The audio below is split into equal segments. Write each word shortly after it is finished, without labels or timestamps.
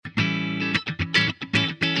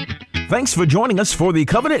Thanks for joining us for the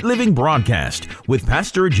Covenant Living broadcast with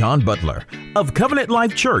Pastor John Butler of Covenant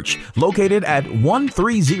Life Church, located at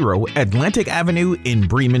 130 Atlantic Avenue in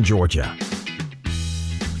Bremen, Georgia.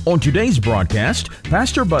 On today's broadcast,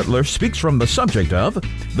 Pastor Butler speaks from the subject of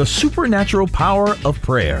the supernatural power of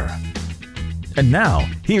prayer. And now,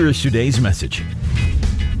 here is today's message.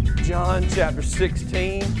 John chapter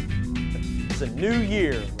 16. It's a new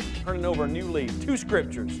year. We're turning over a new leaf. Two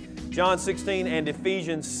scriptures, John 16 and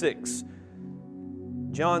Ephesians 6.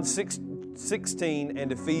 John 16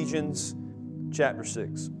 and Ephesians chapter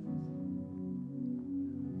 6.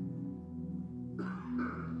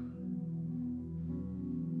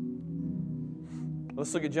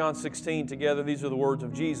 Let's look at John 16 together. These are the words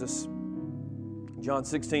of Jesus. John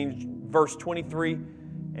 16, verse 23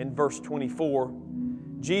 and verse 24.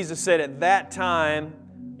 Jesus said, "At that time,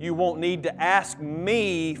 you won't need to ask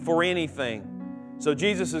me for anything." So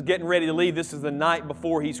Jesus is getting ready to leave. This is the night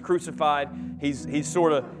before He's crucified. He's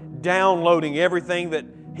sort of downloading everything that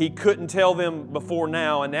He couldn't tell them before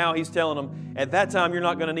now. And now He's telling them, at that time, you're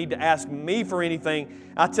not going to need to ask me for anything.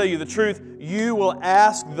 I tell you the truth, you will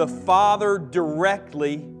ask the Father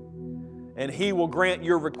directly, and He will grant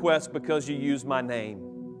your request because you use my name.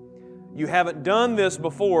 You haven't done this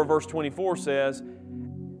before, verse 24 says,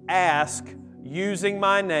 ask using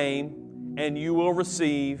my name, and you will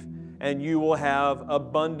receive, and you will have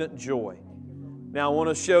abundant joy. Now I want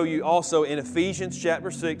to show you also in Ephesians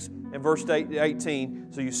chapter 6 and verse 18.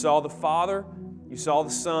 So you saw the Father, you saw the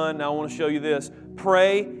Son. Now I want to show you this.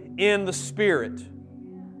 Pray in the Spirit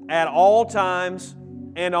at all times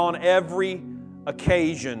and on every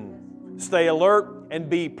occasion. Stay alert and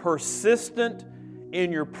be persistent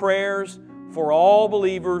in your prayers for all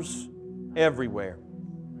believers everywhere.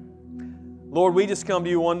 Lord, we just come to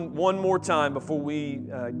you one more time before we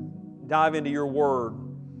dive into your word.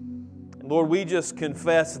 And Lord, we just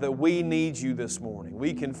confess that we need you this morning.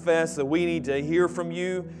 We confess that we need to hear from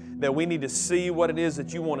you, that we need to see what it is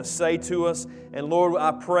that you want to say to us. And Lord,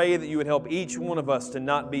 I pray that you would help each one of us to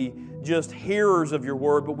not be just hearers of your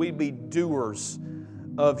word, but we'd be doers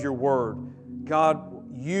of your word. God,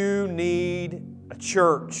 you need a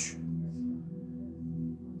church.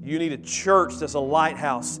 You need a church that's a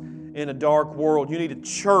lighthouse in a dark world. You need a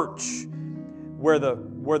church where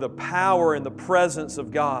the power and the presence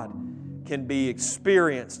of God can be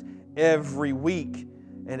experienced every week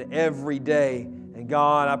and every day. And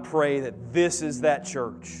God, I pray that this is that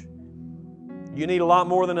church. You need a lot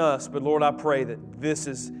more than us, but Lord, I pray that this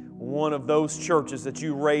is one of those churches that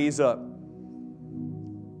you raise up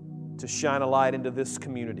to shine a light into this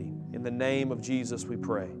community. In the name of Jesus we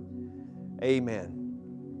pray.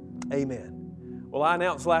 Amen. Amen. Well, I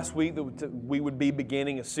announced last week that we would be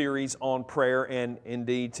beginning a series on prayer, and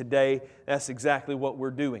indeed today that's exactly what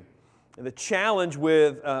we're doing. And the challenge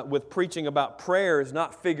with preaching about prayer is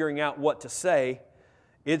not figuring out what to say.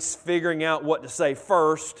 It's figuring out what to say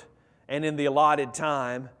first and in the allotted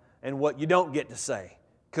time and what you don't get to say.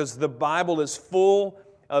 Because the Bible is full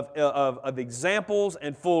of examples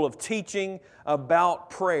and full of teaching about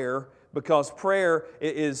prayer, because prayer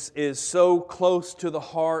is so close to the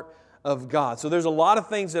heart of God. So there's a lot of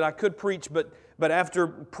things that I could preach, but after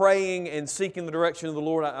praying and seeking the direction of the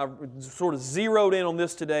Lord, I sort of zeroed in on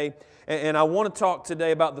this today, and I want to talk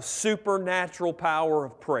today about the supernatural power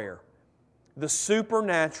of prayer. The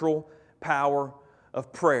supernatural power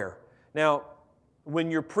of prayer. Now, when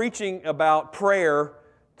you're preaching about prayer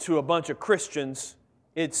to a bunch of Christians,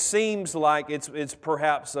 it seems like it's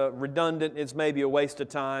perhaps redundant, it's maybe a waste of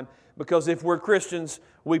time, because if we're Christians,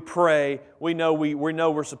 we pray, we know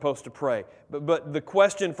we're supposed to pray. But the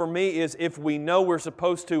question for me is, if we know we're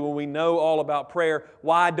supposed to and we know all about prayer,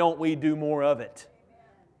 why don't we do more of it?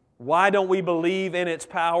 Why don't we believe in its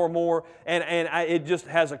power more? It just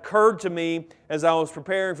has occurred to me as I was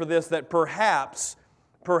preparing for this that perhaps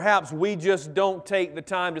we just don't take the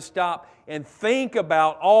time to stop and think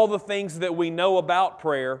about all the things that we know about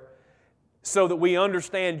prayer so that we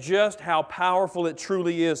understand just how powerful it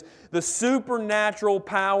truly is. The supernatural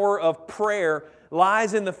power of prayer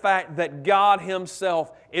lies in the fact that God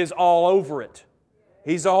Himself is all over it.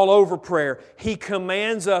 He's all over prayer. He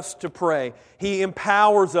commands us to pray. He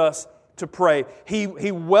empowers us to pray. He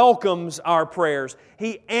welcomes our prayers.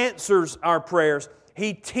 He answers our prayers.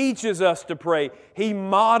 He teaches us to pray. He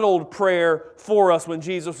modeled prayer for us when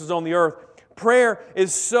Jesus was on the earth. Prayer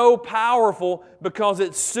is so powerful because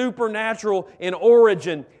it's supernatural in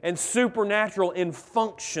origin and supernatural in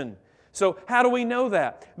function. So how do we know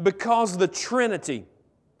that? Because the Trinity,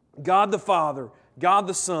 God the Father, God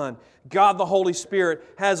the Son, God the Holy Spirit,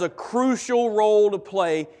 has a crucial role to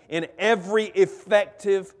play in every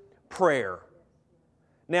effective prayer.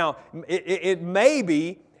 Now, it may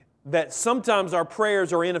be that sometimes our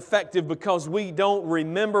prayers are ineffective because we don't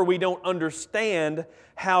remember, we don't understand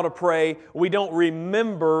how to pray. We don't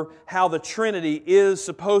remember how the Trinity is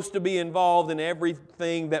supposed to be involved in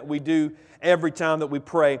everything that we do every time that we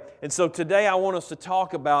pray. And so today I want us to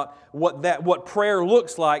talk about what prayer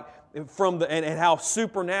looks like and how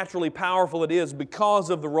supernaturally powerful it is because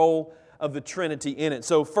of the role of the Trinity in it.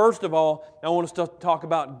 So first of all, I want us to talk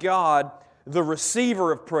about God, the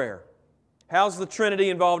receiver of prayer. How's the Trinity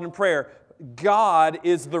involved in prayer? God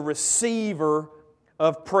is the receiver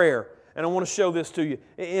of prayer. And I want to show this to you.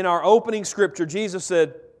 In our opening scripture, Jesus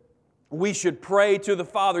said, we should pray to the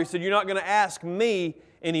Father. He said, you're not going to ask me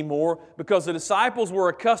anymore, because the disciples were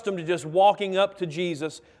accustomed to just walking up to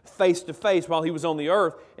Jesus face to face while He was on the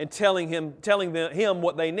earth and telling him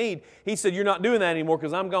what they need. He said, you're not doing that anymore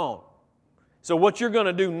because I'm gone. So what you're going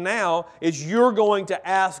to do now is you're going to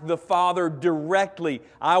ask the Father directly.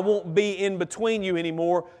 I won't be in between you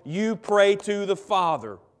anymore. You pray to the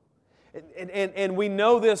Father. And we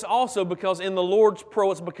know this also because in the Lord's Prayer,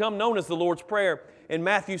 what's become known as the Lord's Prayer, in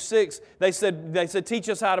Matthew 6, they said, teach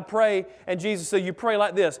us how to pray. And Jesus said, you pray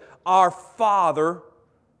like this, Our Father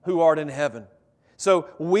who art in heaven. So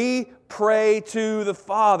we pray to the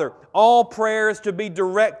Father. All prayer is to be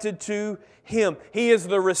directed to Him. He is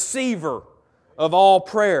the receiver of all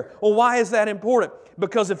prayer. Well, why is that important?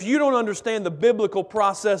 Because if you don't understand the biblical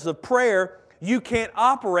process of prayer, you can't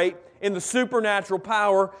operate in the supernatural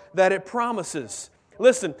power that it promises.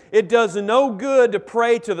 Listen, it does no good to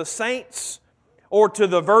pray to the saints or to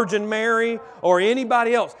the Virgin Mary or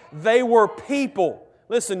anybody else. They were people.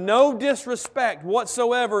 Listen, no disrespect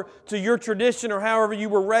whatsoever to your tradition or however you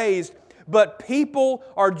were raised, but people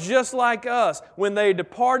are just like us. When they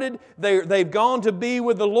departed, they've gone to be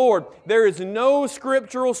with the Lord. There is no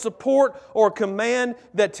scriptural support or command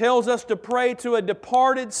that tells us to pray to a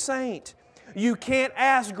departed saint. You can't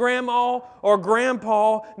ask grandma or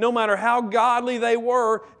grandpa, no matter how godly they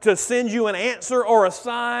were, to send you an answer or a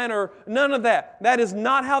sign or none of that. That is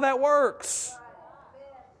not how that works.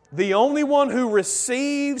 The only one who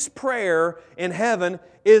receives prayer in heaven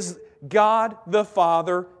is God the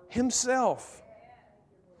Father Himself.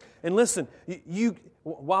 And listen,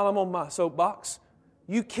 while I'm on my soapbox,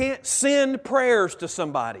 you can't send prayers to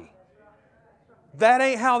somebody. That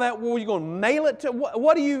ain't how that works. You're going to mail it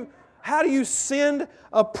to... How do you send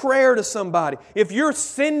a prayer to somebody? If you're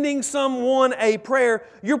sending someone a prayer,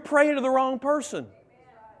 you're praying to the wrong person.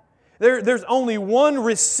 There's only one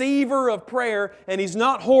receiver of prayer, and He's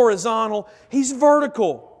not horizontal, He's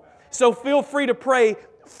vertical. So feel free to pray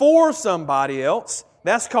for somebody else.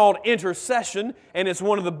 That's called intercession, and it's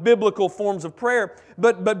one of the biblical forms of prayer.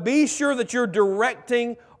 But be sure that you're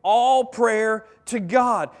directing all prayer to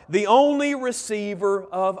God, the only receiver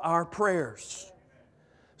of our prayers.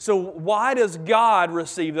 So why does God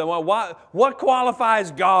receive them? What qualifies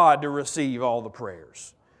God to receive all the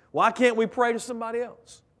prayers? Why can't we pray to somebody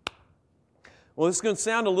else? Well, this is going to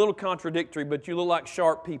sound a little contradictory, but you look like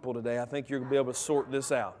sharp people today. I think you're going to be able to sort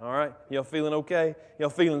this out, all right? Y'all feeling okay? Y'all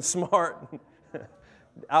feeling smart?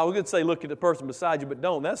 I was going to say look at the person beside you, but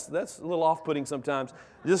don't. That's a little off-putting sometimes.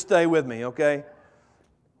 Just stay with me, okay?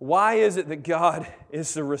 Why is it that God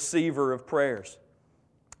is the receiver of prayers?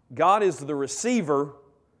 God is the receiver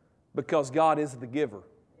because God is the giver.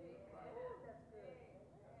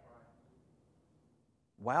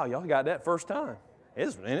 Wow, y'all got that first time.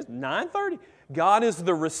 It's 9:30. God is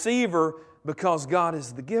the receiver because God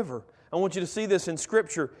is the giver. I want you to see this in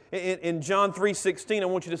Scripture. In John 3:16, I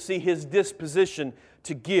want you to see His disposition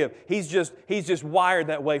to give. He's just wired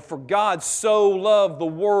that way. For God so loved the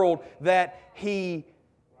world that He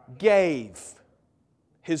gave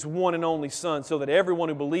His one and only Son, so that everyone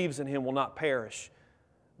who believes in Him will not perish,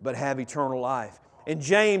 but have eternal life. In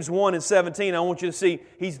James 1:17, I want you to see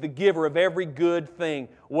He's the giver of every good thing.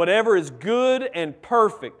 Whatever is good and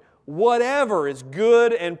perfect,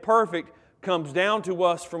 comes down to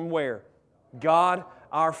us from where? God,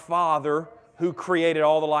 our Father, who created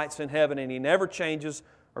all the lights in heaven, and He never changes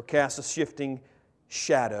or casts a shifting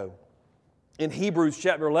shadow. In Hebrews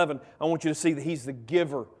chapter 11, I want you to see that He's the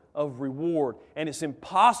giver of reward. And it's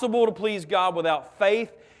impossible to please God without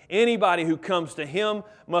faith. Anybody who comes to Him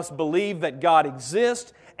must believe that God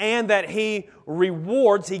exists and that He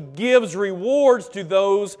gives rewards to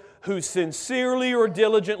those who sincerely or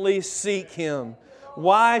diligently seek Him.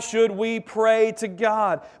 Why should we pray to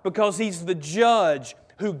God? Because He's the judge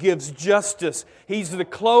who gives justice. He's the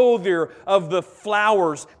clothier of the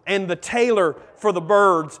flowers and the tailor for the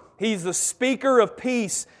birds. He's the speaker of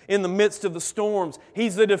peace in the midst of the storms.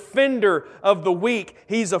 He's the defender of the weak.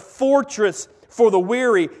 He's a fortress for the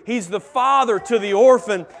weary. He's the father to the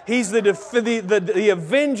orphan. He's the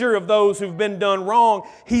avenger of those who've been done wrong.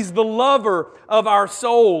 He's the lover of our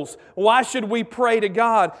souls. Why should we pray to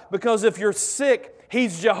God? Because if you're sick,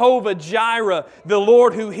 He's Jehovah Jireh, the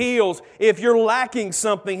Lord who heals. If you're lacking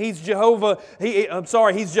something, He's Jehovah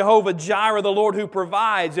Jireh, the Lord who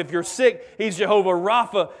provides. If you're sick, He's Jehovah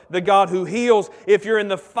Rapha, the God who heals. If you're in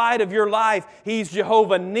the fight of your life, He's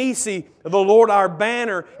Jehovah Nisi, the Lord our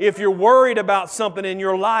banner. If you're worried about something in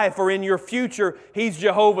your life or in your future, He's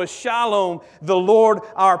Jehovah Shalom, the Lord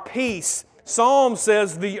our peace. Psalm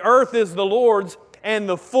says, the earth is the Lord's and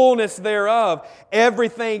the fullness thereof.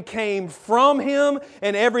 Everything came from Him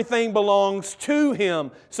and everything belongs to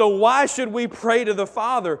Him. So why should we pray to the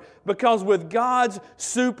Father? Because with God's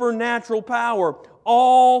supernatural power,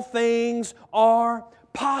 all things are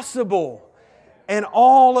possible. And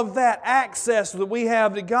all of that access that we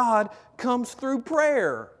have to God comes through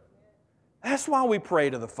prayer. That's why we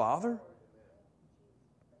pray to the Father.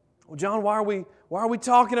 Well, John, why are we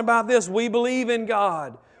talking about this? We believe in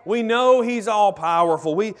God. We know He's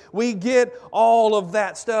all-powerful. We get all of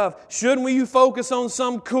that stuff. Shouldn't we focus on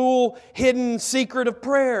some cool, hidden secret of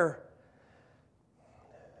prayer?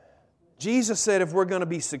 Jesus said if we're going to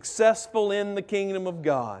be successful in the kingdom of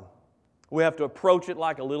God, we have to approach it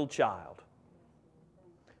like a little child.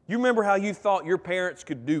 You remember how you thought your parents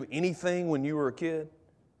could do anything when you were a kid?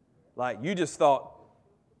 Like you just thought,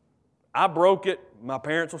 I broke it, my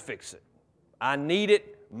parents will fix it. I need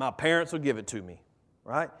it, my parents will give it to me.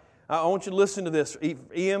 Right? I want you to listen to this.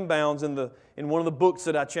 E.M. Bounds, in one of the books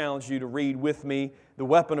that I challenged you to read with me, The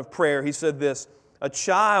Weapon of Prayer, he said this: a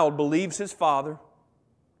child believes his father,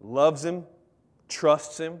 loves him,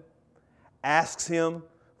 trusts him, asks him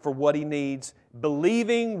for what he needs,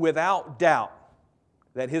 believing without doubt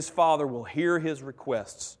that his father will hear his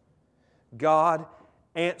requests. God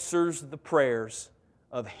answers the prayers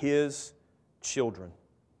of His children.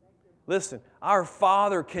 Listen, our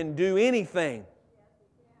Father can do anything.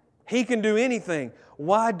 He can do anything.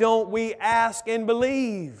 Why don't we ask and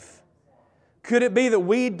believe? Could it be that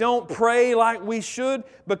we don't pray like we should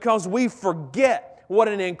because we forget what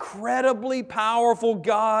an incredibly powerful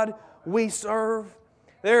God we serve?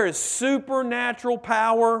 There is supernatural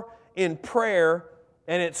power in prayer,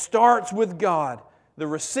 and it starts with God, the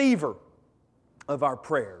receiver of our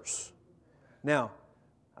prayers. Now,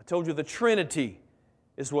 I told you the Trinity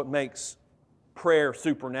is what makes prayer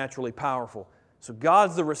supernaturally powerful. So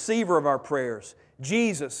God's the receiver of our prayers.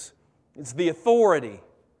 Jesus is the authority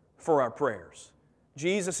for our prayers.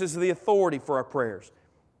 Jesus is the authority for our prayers.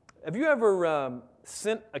 Have you ever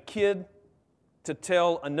sent a kid to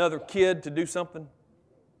tell another kid to do something?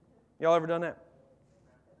 Y'all ever done that?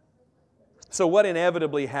 So what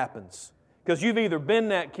inevitably happens? Because you've either been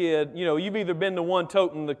that kid, you've either been the one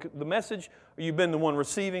toting the message or you've been the one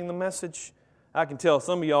receiving the message. I can tell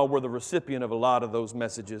some of y'all were the recipient of a lot of those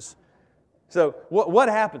messages. So what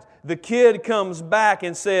happens? The kid comes back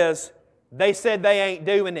and says, they said they ain't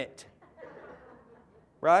doing it.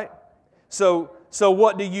 Right? So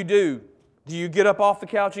what do? Do you get up off the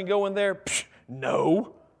couch and go in there? Psh,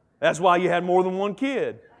 no. That's why you had more than one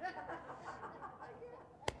kid.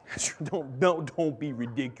 Don't be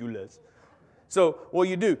ridiculous. So what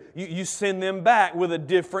do? You send them back with a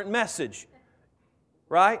different message.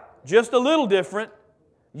 Right? Just a little different.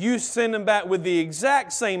 You send them back with the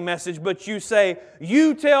exact same message, but you say,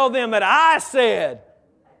 you tell them that I said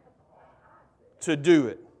to do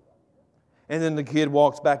it. And then the kid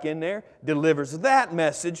walks back in there, delivers that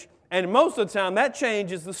message, and most of the time that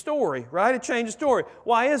changes the story, right? It changes the story.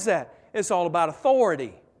 Why is that? It's all about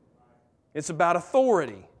authority. It's about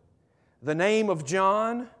authority. The name of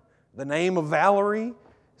John, the name of Valerie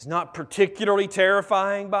is not particularly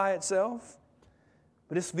terrifying by itself.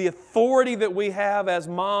 But it's the authority that we have as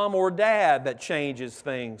mom or dad that changes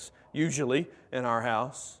things, usually, in our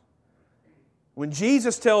house. When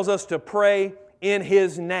Jesus tells us to pray in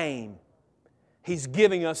His name, He's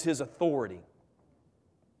giving us His authority.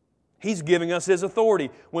 He's giving us His authority.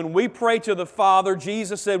 When we pray to the Father,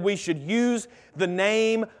 Jesus said we should use the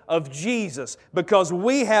name of Jesus because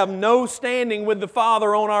we have no standing with the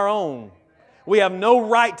Father on our own. We have no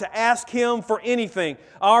right to ask Him for anything.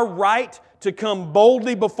 Our right to come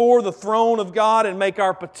boldly before the throne of God and make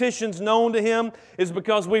our petitions known to Him is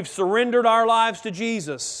because we've surrendered our lives to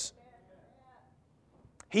Jesus.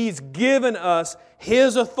 He's given us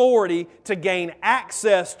His authority to gain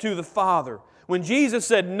access to the Father. When Jesus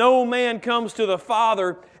said, no man comes to the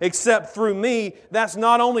Father except through me, that's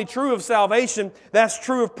not only true of salvation, that's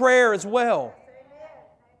true of prayer as well.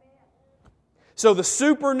 So the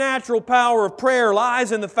supernatural power of prayer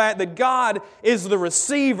lies in the fact that God is the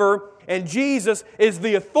receiver and Jesus is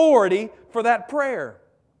the authority for that prayer.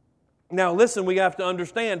 Now listen, we have to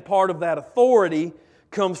understand part of that authority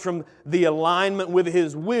comes from the alignment with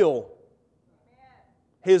His will.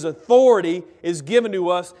 His authority is given to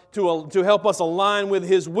us to help us align with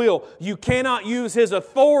His will. You cannot use His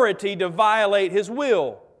authority to violate His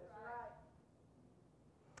will.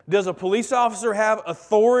 Does a police officer have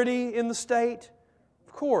authority in the state?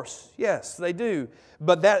 Of course, yes, they do.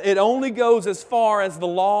 But that it only goes as far as the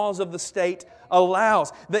laws of the state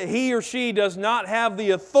allows. That he or she does not have the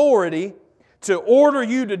authority to order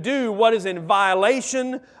you to do what is in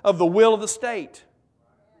violation of the will of the state.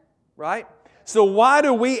 Right? So why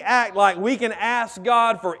do we act like we can ask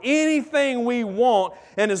God for anything we want,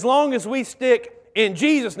 and as long as we stick in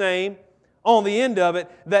Jesus' name on the end of it,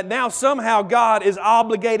 that now somehow God is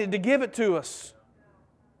obligated to give it to us?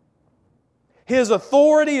 His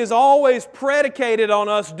authority is always predicated on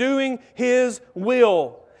us doing His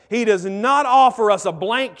will. He does not offer us a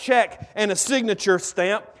blank check and a signature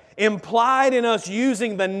stamp. Implied in us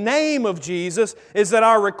using the name of Jesus is that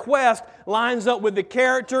our request lines up with the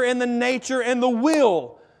character and the nature and the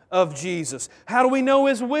will of Jesus. How do we know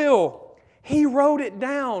His will? He wrote it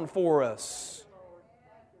down for us.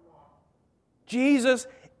 Jesus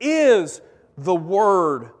is the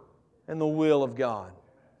Word and the will of God.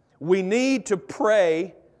 We need to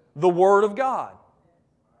pray the Word of God.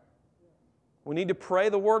 We need to pray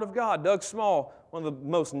the Word of God. Doug Small, one of the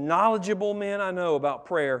most knowledgeable men I know about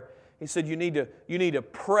prayer, he said you need to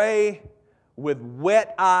pray with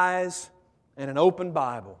wet eyes and an open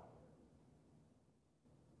Bible.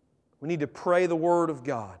 We need to pray the Word of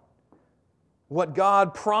God. What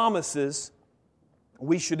God promises,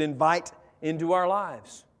 we should invite into our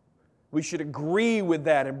lives. We should agree with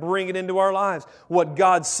that and bring it into our lives. What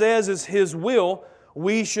God says is His will,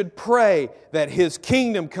 we should pray that His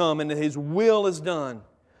kingdom come and that His will is done.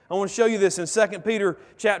 I want to show you this in 2 Peter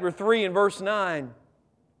chapter 3 and verse 9.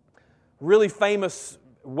 Really famous,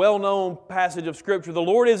 well-known passage of Scripture. The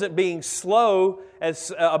Lord isn't being slow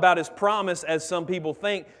about His promise as some people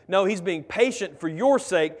think. No, He's being patient for your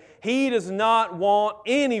sake. He does not want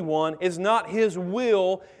anyone, it's not His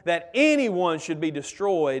will that anyone should be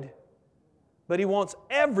destroyed, but He wants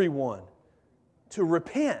everyone to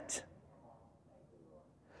repent.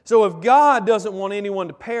 So if God doesn't want anyone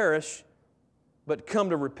to perish, but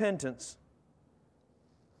come to repentance,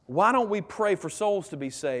 why don't we pray for souls to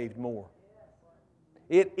be saved more?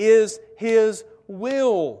 It is His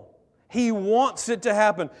will. He wants it to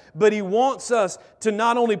happen, but He wants us to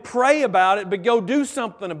not only pray about it, but go do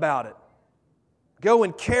something about it. Go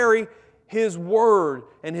and carry His Word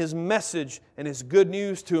and His message and His good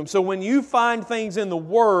news to Him. So when you find things in the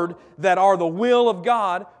Word that are the will of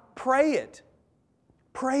God, pray it.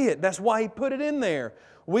 Pray it. That's why He put it in there.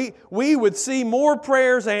 We would see more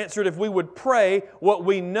prayers answered if we would pray what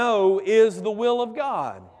we know is the will of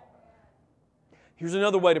God. Here's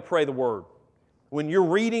another way to pray the Word. When you're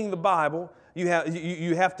reading the Bible, you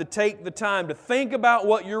have to take the time to think about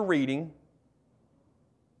what you're reading,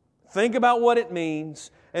 think about what it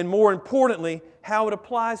means, and more importantly, how it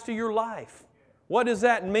applies to your life. What does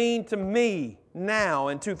that mean to me now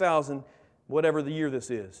in 2000, whatever the year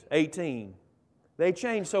this is, 18? They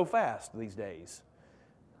change so fast these days.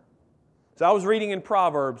 So I was reading in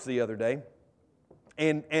Proverbs the other day,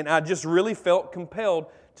 and I just really felt compelled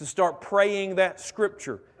to start praying that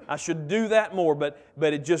Scripture. I should do that more, but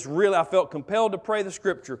it just really, I felt compelled to pray the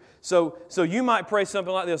Scripture. So you might pray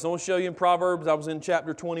something like this. I want to show you in Proverbs. I was in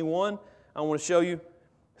chapter 21. I want to show you.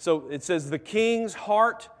 So it says, the king's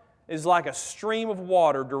heart is like a stream of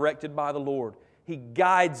water directed by the Lord. He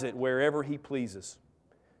guides it wherever He pleases.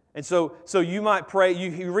 And so you might pray,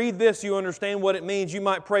 you read this, you understand what it means. You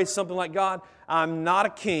might pray something like, God, I'm not a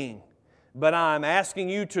king, but I'm asking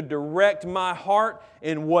You to direct my heart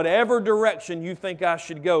in whatever direction You think I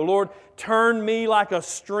should go. Lord, turn me like a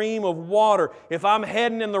stream of water. If I'm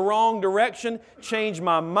heading in the wrong direction, change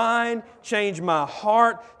my mind, change my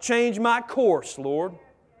heart, change my course, Lord.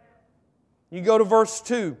 You go to verse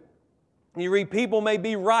 2. You read, people may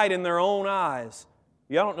be right in their own eyes.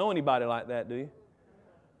 Y'all don't know anybody like that, do you?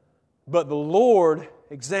 But the Lord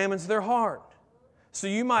examines their heart. So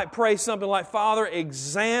you might pray something like, Father,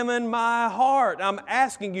 examine my heart. I'm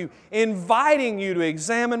asking You, inviting You to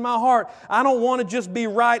examine my heart. I don't want to just be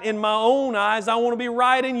right in my own eyes. I want to be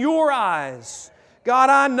right in Your eyes. God,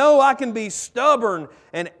 I know I can be stubborn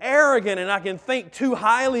and arrogant and I can think too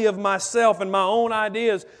highly of myself and my own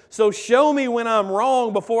ideas. So show me when I'm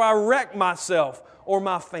wrong before I wreck myself or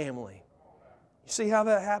my family. You see how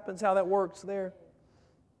that happens, how that works there?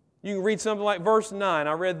 You can read something like verse 9.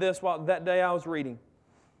 I read this that day I was reading.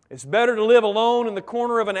 It's better to live alone in the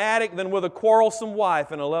corner of an attic than with a quarrelsome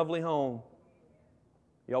wife in a lovely home.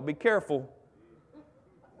 Y'all be careful.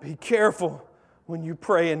 Be careful when you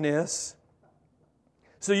pray in this.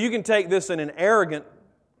 So you can take this in an arrogant,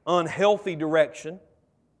 unhealthy direction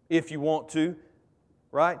if you want to,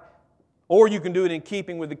 right? Or you can do it in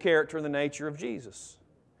keeping with the character and the nature of Jesus.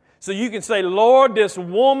 So you can say, Lord, this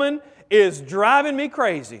woman is driving me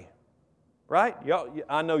crazy. Right?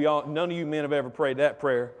 I know none of you men have ever prayed that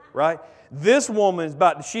prayer, right? This woman's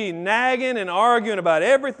she's nagging and arguing about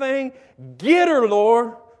everything. Get her,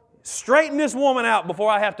 Lord. Straighten this woman out before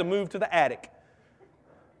I have to move to the attic.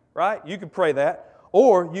 Right? You could pray that.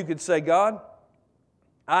 Or you could say, God,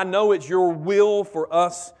 I know it's your will for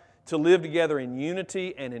us to live together in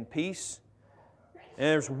unity and in peace. And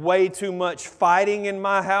there's way too much fighting in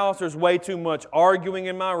my house. There's way too much arguing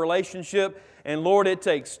in my relationship. And Lord, it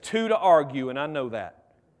takes two to argue, and I know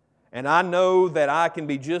that. And I know that I can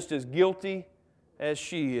be just as guilty as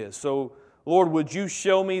she is. So, Lord, would you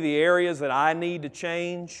show me the areas that I need to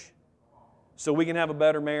change so we can have a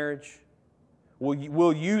better marriage?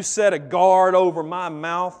 Will you set a guard over my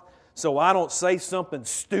mouth so I don't say something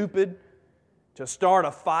stupid to start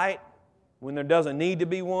a fight when there doesn't need to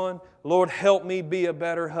be one? Lord, help me be a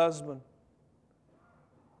better husband.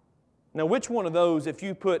 Now, which one of those, if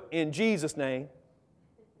you put in Jesus' name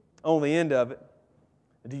on the end of it,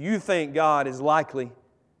 do you think God is likely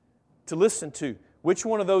to listen to? Which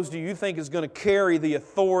one of those do you think is going to carry the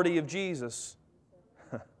authority of Jesus?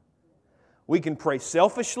 We can pray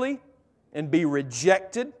selfishly and be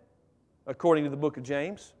rejected, according to the book of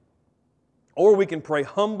James. Or we can pray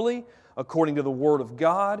humbly, according to the Word of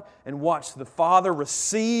God, and watch the Father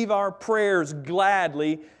receive our prayers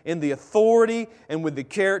gladly in the authority and with the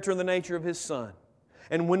character and the nature of His Son.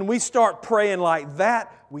 And when we start praying like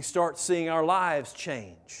that, we start seeing our lives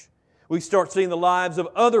change. We start seeing the lives of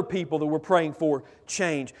other people that we're praying for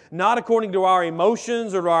change. Not according to our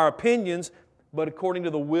emotions or our opinions, but according to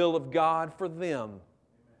the will of God for them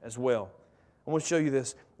as well. I want to show you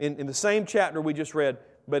this. In the same chapter we just read,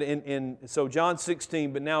 but so John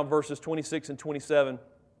 16, but now verses 26 and 27,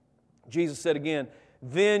 Jesus said again,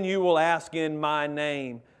 then you will ask in my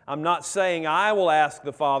name. I'm not saying I will ask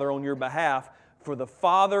the Father on your behalf, for the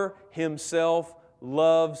Father Himself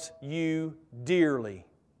loves you dearly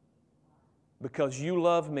because you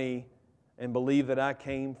love me and believe that I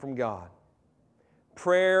came from God.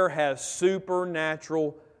 Prayer has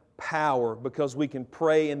supernatural power because we can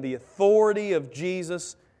pray in the authority of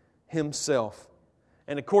Jesus Himself.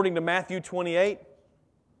 And according to Matthew 28,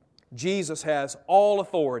 Jesus has all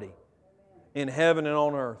authority in heaven and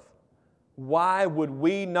on earth. Why would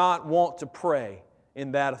we not want to pray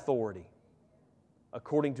in that authority?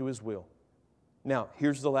 According to His will. Now,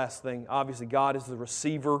 here's the last thing. Obviously, God is the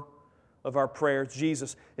receiver of our prayers.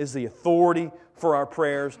 Jesus is the authority for our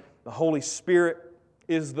prayers. The Holy Spirit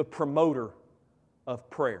is the promoter of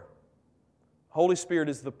prayer. Holy Spirit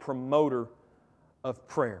is the promoter of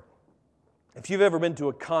prayer. If you've ever been to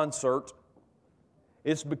a concert,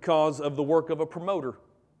 it's because of the work of a promoter.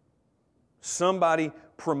 Somebody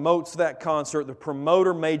promotes that concert. The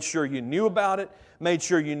promoter made sure you knew about it, made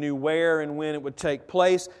sure you knew where and when it would take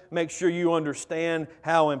place, make sure you understand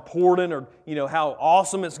how important or how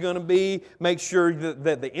awesome it's going to be, make sure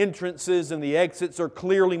that the entrances and the exits are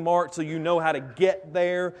clearly marked so you know how to get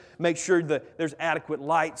there, make sure that there's adequate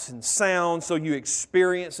lights and sound so you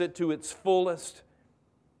experience it to its fullest.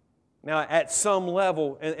 Now, at some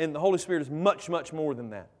level, and the Holy Spirit is much, much more than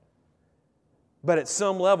that. But at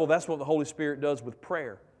some level, that's what the Holy Spirit does with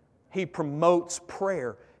prayer. He promotes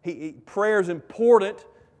prayer. Prayer is important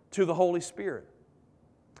to the Holy Spirit.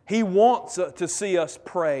 He wants to see us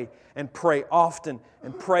pray and pray often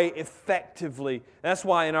and pray effectively. That's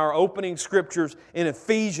why in our opening scriptures in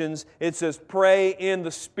Ephesians, it says, pray in the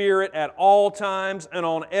Spirit at all times and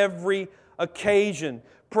on every occasion.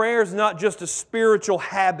 Prayer is not just a spiritual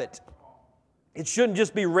habit. It shouldn't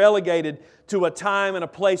just be relegated to a time and a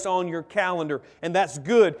place on your calendar. And that's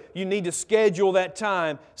good. You need to schedule that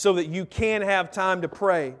time so that you can have time to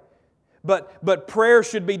pray. But prayer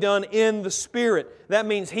should be done in the Spirit. That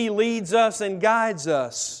means He leads us and guides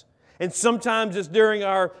us. And sometimes it's during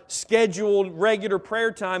our scheduled regular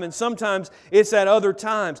prayer time, and sometimes it's at other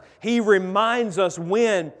times. He reminds us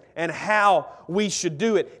when and how we should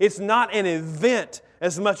do it. It's not an event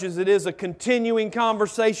as much as it is a continuing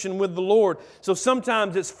conversation with the Lord. So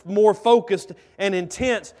sometimes it's more focused and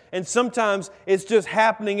intense, and sometimes it's just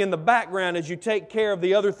happening in the background as you take care of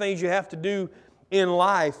the other things you have to do in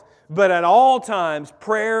life. But at all times,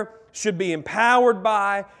 prayer should be empowered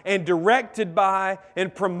by and directed by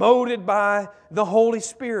and promoted by the Holy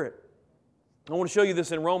Spirit. I want to show you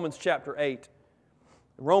this in Romans chapter 8.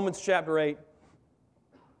 Romans chapter 8.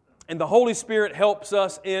 And the Holy Spirit helps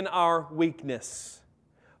us in our weakness.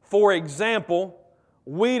 For example,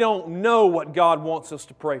 we don't know what God wants us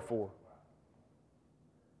to pray for.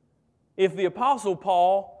 If the Apostle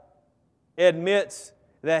Paul admits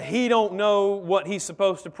that he don't know what he's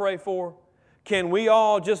supposed to pray for, can we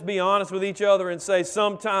all just be honest with each other and say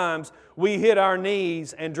sometimes we hit our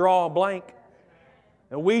knees and draw a blank?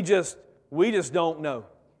 And we just don't know.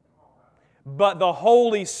 But the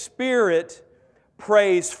Holy Spirit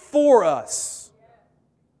prays for us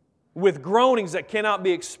with groanings that cannot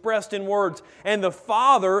be expressed in words. And the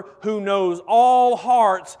Father, who knows all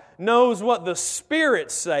hearts, knows what the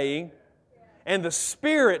Spirit's saying. And the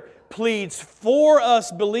Spirit pleads for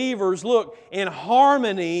us believers, look, in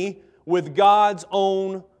harmony with God's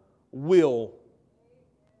own will.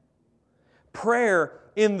 Prayer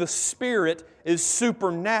in the Spirit is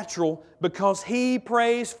supernatural because He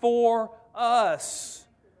prays for us.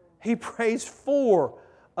 He prays for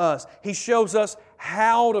us. He shows us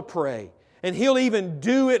how to pray. And He'll even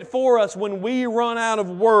do it for us when we run out of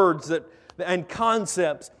words and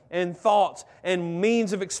concepts and thoughts and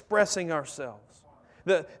means of expressing ourselves.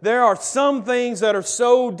 There are some things that are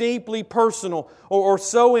so deeply personal or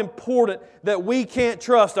so important that we can't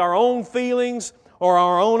trust our own feelings or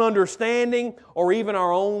our own understanding or even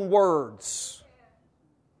our own words.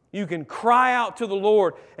 You can cry out to the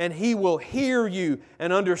Lord and He will hear you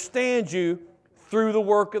and understand you through the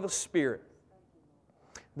work of the Spirit.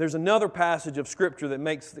 There's another passage of Scripture that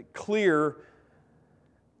makes it clear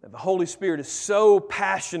that the Holy Spirit is so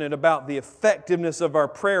passionate about the effectiveness of our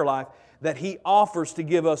prayer life that He offers to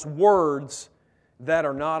give us words that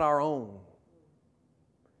are not our own.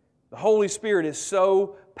 The Holy Spirit is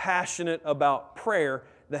so passionate about prayer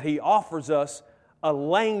that He offers us a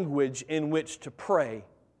language in which to pray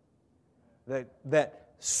that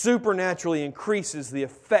supernaturally increases the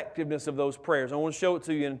effectiveness of those prayers. I want to show it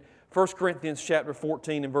to you in 1 Corinthians chapter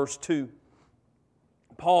 14 and verse 2.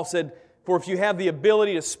 Paul said, "For if you have the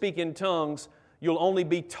ability to speak in tongues, you'll only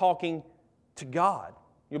be talking to God."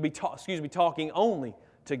 You'll be talking only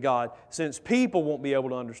to God, since people won't be able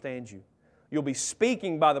to understand you. You'll be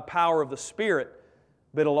speaking by the power of the Spirit,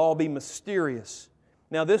 but it'll all be mysterious.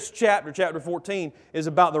 Now this chapter 14, is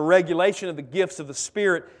about the regulation of the gifts of the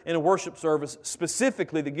Spirit in a worship service,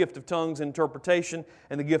 specifically the gift of tongues and interpretation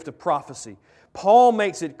and the gift of prophecy. Paul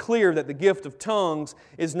makes it clear that the gift of tongues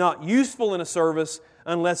is not useful in a service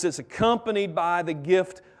unless it's accompanied by the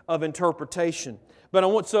gift of interpretation. But I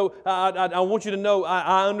want you to know,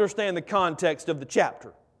 I understand the context of the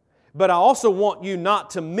chapter. But I also want you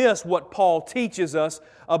not to miss what Paul teaches us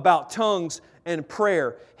about tongues and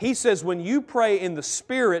prayer. He says when you pray in the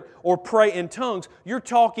Spirit or pray in tongues, you're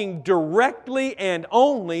talking directly and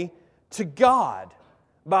only to God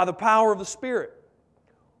by the power of the Spirit.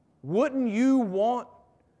 Wouldn't you want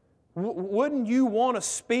to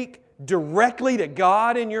speak directly to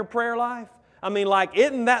God in your prayer life? I mean,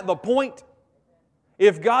 isn't that the point?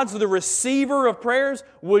 If God's the receiver of prayers,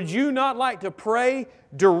 would you not like to pray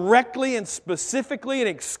directly and specifically and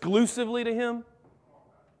exclusively to Him?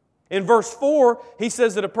 In verse 4, he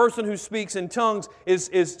says that a person who speaks in tongues is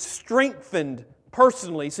strengthened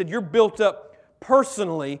personally. He said, you're built up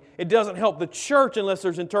personally. It doesn't help the church unless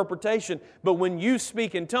there's interpretation. But when you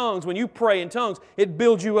speak in tongues, when you pray in tongues, it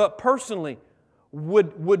builds you up personally.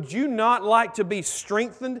 Would you not like to be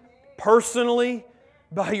strengthened personally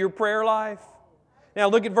by your prayer life? Now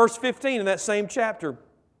look at verse 15 in that same chapter.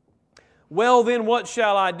 Well then, what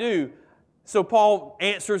shall I do? So Paul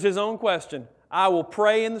answers his own question. I will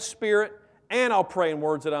pray in the Spirit and I'll pray in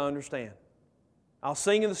words that I understand. I'll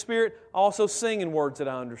sing in the Spirit, also sing in words that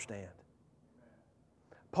I understand.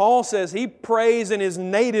 Paul says he prays in his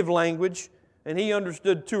native language, and he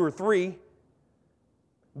understood 2 or 3,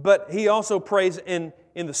 but he also prays in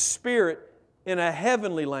the Spirit in a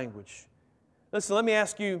heavenly language. Listen, let me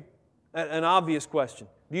ask you an obvious question.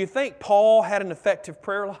 Do you think Paul had an effective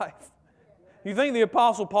prayer life? Do you think the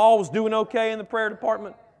Apostle Paul was doing okay in the prayer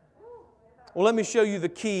department? Well, let me show you the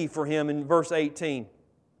key for him in verse 18.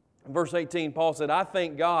 In verse 18, Paul said, I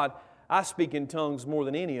thank God I speak in tongues more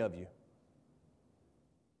than any of you.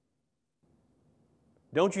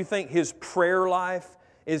 Don't you think his prayer life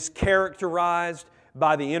is characterized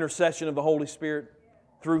by the intercession of the Holy Spirit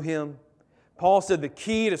through him? Paul said the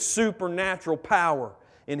key to supernatural power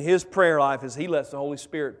in his prayer life is he lets the Holy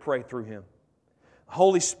Spirit pray through him. The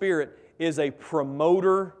Holy Spirit is a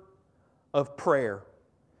promoter of prayer.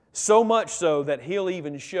 So much so that He'll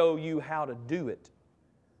even show you how to do it.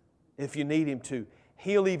 if you need Him to.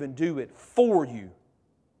 He'll even do it for you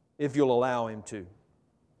if you'll allow Him to.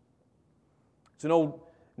 It's an old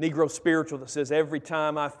Negro spiritual that says, every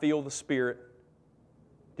time I feel the Spirit,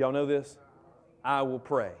 do y'all know this? I will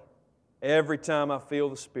pray. Every time I feel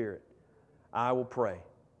the Spirit, I will pray.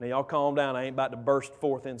 Now y'all calm down, I ain't about to burst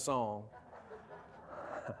forth in song.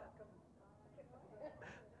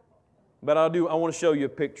 But I want to show you a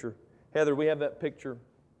picture. Heather, we have that picture.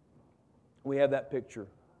 We have that picture.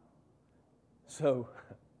 So,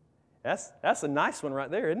 that's a nice one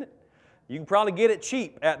right there, isn't it? You can probably get it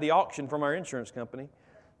cheap at the auction from our insurance company.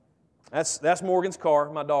 That's Morgan's car,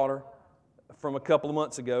 my daughter, from a couple of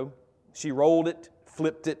months ago. She rolled it,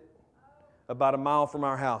 flipped it, about a mile from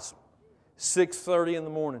our house. 6:30 in the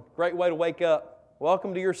morning. Great way to wake up.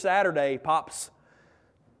 Welcome to your Saturday, Pops.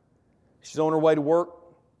 She's on her way to work.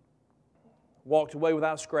 Walked away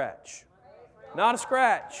without a scratch. Not a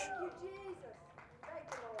scratch.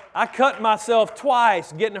 I cut myself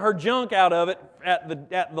twice getting her junk out of it at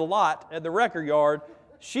the lot, at the wrecker yard.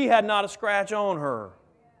 She had not a scratch on her.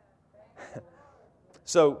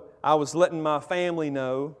 So I was letting my family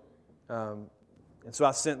know, and so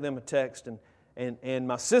I sent them a text, and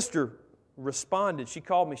my sister responded. She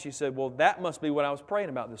called me. She said, well, that must be what I was praying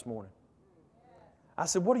about this morning. I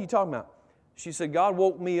said, what are you talking about? She said, God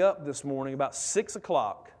woke me up this morning about 6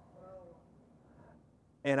 o'clock,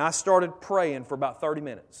 and I started praying for about 30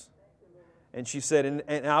 minutes. And she said,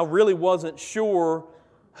 and I really wasn't sure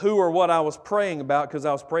who or what I was praying about because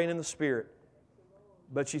I was praying in the Spirit.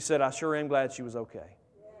 But she said, I sure am glad she was okay.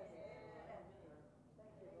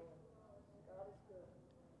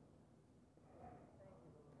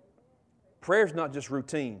 Prayer's not just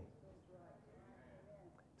routine.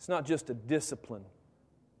 It's not just a discipline.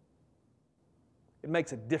 It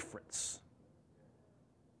makes a difference.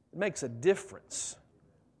 It makes a difference.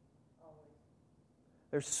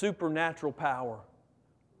 There's supernatural power.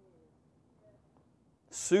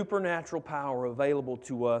 Supernatural power available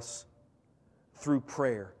to us through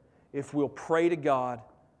prayer. If we'll pray to God,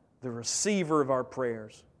 the receiver of our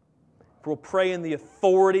prayers. If we'll pray in the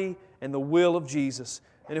authority and the will of Jesus.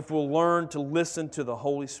 And if we'll learn to listen to the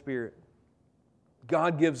Holy Spirit.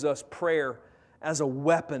 God gives us prayer as a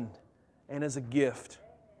weapon and as a gift.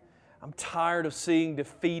 I'm tired of seeing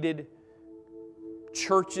defeated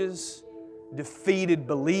churches, defeated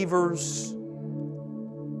believers.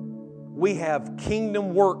 We have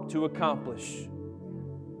kingdom work to accomplish.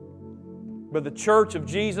 But the church of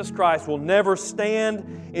Jesus Christ will never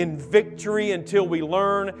stand in victory until we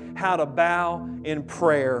learn how to bow in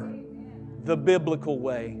prayer the biblical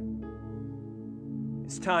way.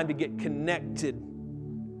 It's time to get connected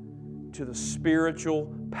to the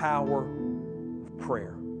spiritual power of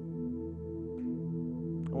prayer.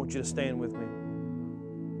 I want you to stand with me.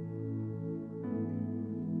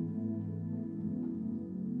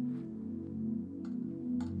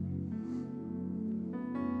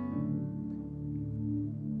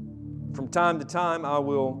 From time to time,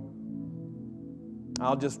 I'll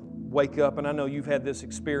just wake up, and I know you've had this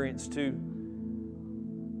experience too.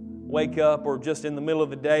 Wake up, or just in the middle of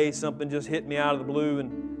the day, something just hit me out of the blue,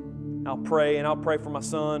 and I'll pray for my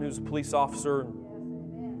son who's a police officer,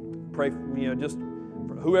 and pray for, just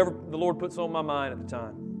for whoever the Lord puts on my mind at the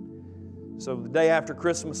time. So the day after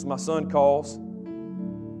Christmas, my son calls.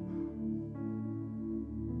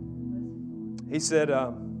 He said,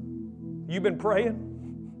 "You been praying?"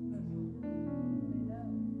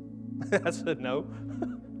 I said, "No."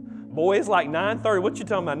 "Boy, it's like 9:30. What you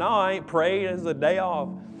talking about?" "No, I ain't prayed. It's a day off."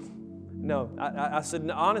 No, I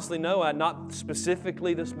said, honestly, no, not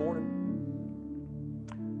specifically this morning.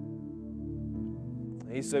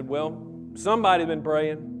 He said, "Well, somebody's been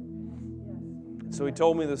praying." So he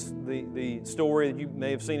told me the story that you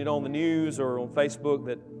may have seen it on the news or on Facebook,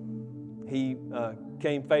 that he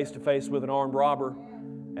came face to face with an armed robber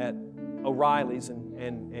at O'Reilly's,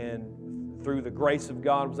 and through the grace of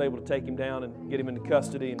God was able to take him down and get him into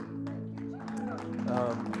custody. And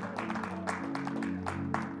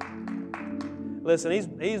listen,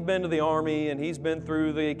 he's been to the Army, and he's been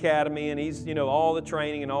through the academy, and he's all the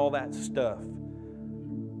training and all that stuff.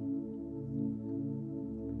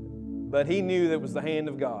 But he knew that it was the hand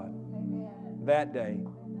of God that day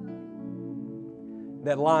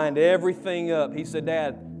that lined everything up. He said,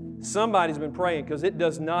 "Dad, somebody's been praying, because it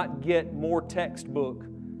does not get more textbook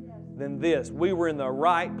than this. We were in the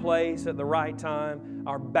right place at the right time.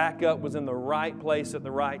 Our backup was in the right place at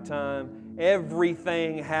the right time.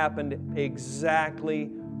 Everything happened exactly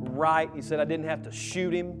right." He said, "I didn't have to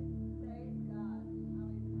shoot him.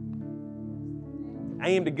 He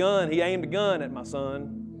aimed a gun at my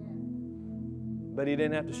son, but he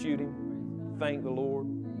didn't have to shoot him. Thank the Lord."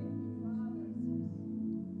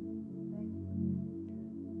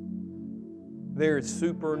 there is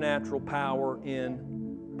supernatural power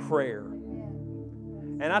in prayer.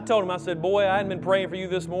 And I told him, I said, boy, I hadn't been praying for you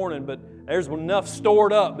this morning, but there's enough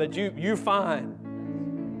stored up that you're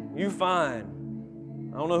fine. You're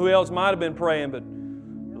fine. I don't know who else might have been praying, but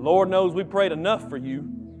the Lord knows we prayed enough for you.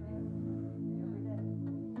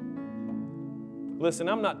 Listen,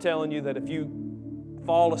 I'm not telling you that if you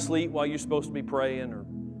fall asleep while you're supposed to be praying, or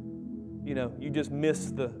you just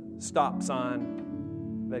miss the stop sign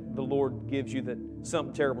that the Lord gives you, that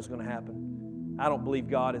something terrible is going to happen. I don't believe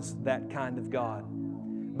God is that kind of God.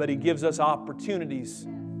 But He gives us opportunities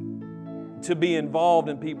to be involved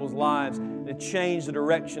in people's lives, to change the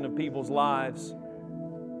direction of people's lives.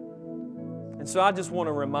 And so I just want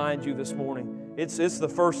to remind you this morning, it's the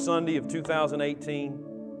first Sunday of 2018,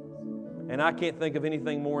 and I can't think of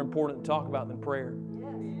anything more important to talk about than prayer.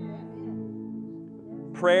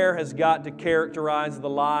 Prayer has got to characterize the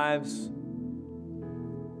lives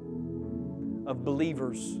of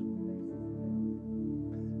believers.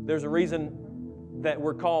 There's a reason that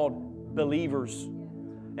we're called believers.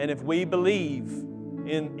 And if we believe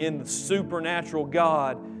in the supernatural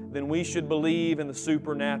God, then we should believe in the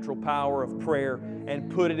supernatural power of prayer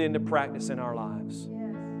and put it into practice in our lives.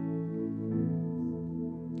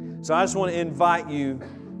 So I just want to invite you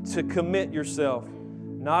to commit yourself.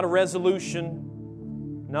 Not a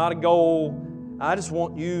resolution, not a goal. I just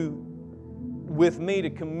want you with me to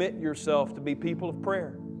commit yourself to be people of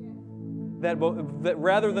prayer. That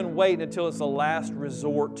rather than wait until it's a last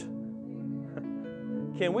resort,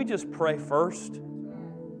 can we just pray first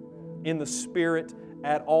in the Spirit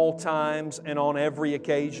at all times and on every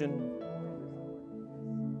occasion?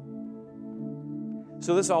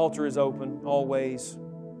 So this altar is open always.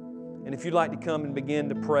 And if you'd like to come and begin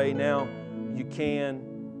to pray now, you can.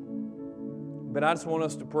 But I just want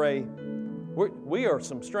us to pray. We are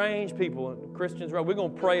some strange people, Christians, right? We're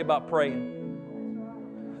going to pray about praying.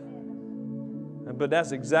 But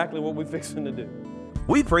that's exactly what we're fixing to do.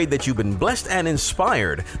 We pray that you've been blessed and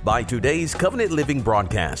inspired by today's Covenant Living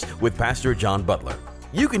broadcast with Pastor John Butler.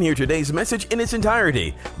 You can hear today's message in its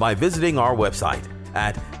entirety by visiting our website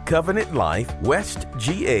at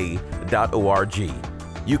covenantlifewestga.org.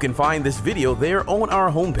 You can find this video there on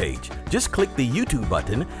our homepage. Just click the YouTube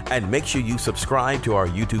button and make sure you subscribe to our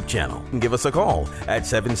YouTube channel. Give us a call at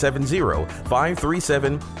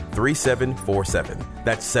 770-537-3747.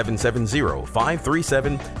 That's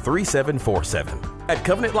 770-537-3747. At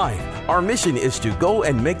Covenant Life, our mission is to go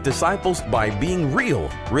and make disciples by being real,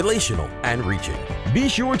 relational, and reaching. Be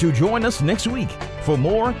sure to join us next week for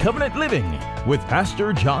more Covenant Living with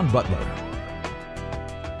Pastor John Butler.